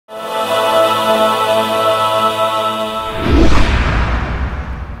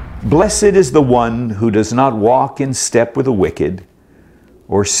Blessed is the one who does not walk in step with the wicked,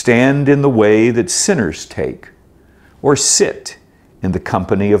 or stand in the way that sinners take, or sit in the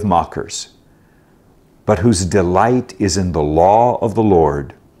company of mockers, but whose delight is in the law of the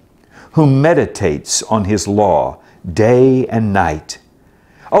Lord, who meditates on his law day and night.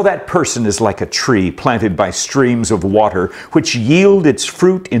 Oh, that person is like a tree planted by streams of water, which yield its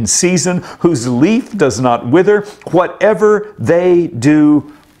fruit in season, whose leaf does not wither. Whatever they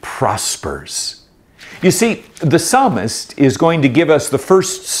do prospers. You see, the psalmist is going to give us the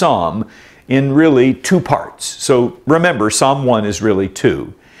first psalm in really two parts. So remember, Psalm 1 is really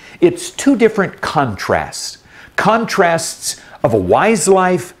two. It's two different contrasts. Contrasts of a wise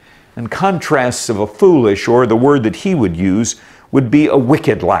life and contrasts of a foolish, or the word that he would use would be a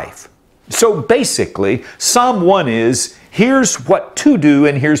wicked life. So basically, Psalm 1 is, here's what to do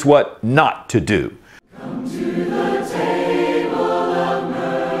and here's what not to do. Come to the table of mercy.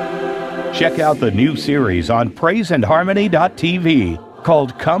 Check out the new series on praiseandharmony.tv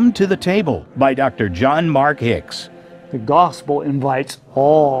called Come to the Table by Dr. John Mark Hicks. The gospel invites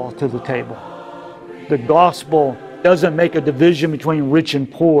all to the table. The gospel doesn't make a division between rich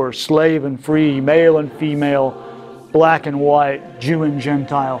and poor, slave and free, male and female, black and white, Jew and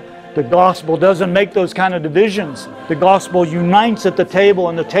Gentile. The gospel doesn't make those kind of divisions. The gospel unites at the table,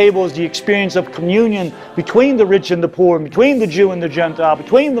 and the table is the experience of communion between the rich and the poor, between the Jew and the Gentile,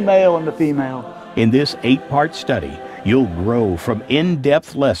 between the male and the female. In this 8-part study, you'll grow from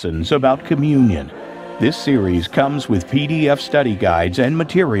in-depth lessons about communion. This series comes with PDF study guides and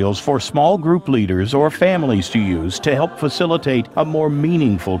materials for small group leaders or families to use to help facilitate a more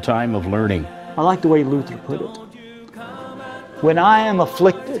meaningful time of learning. I like the way Luther put it. When I am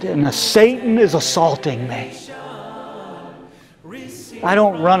afflicted and Satan is assaulting me, I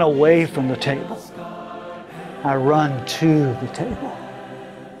don't run away from the table. I run to the table.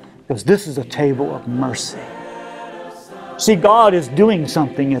 Because this is a table of mercy. See, God is doing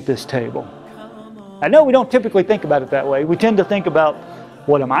something at this table. I know we don't typically think about it that way. We tend to think about,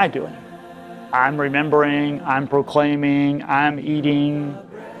 what am I doing? I'm remembering, I'm proclaiming, I'm eating.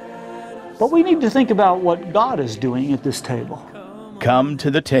 But we need to think about what God is doing at this table. Come to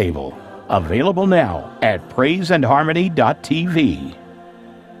the Table. Available now at praiseandharmony.tv.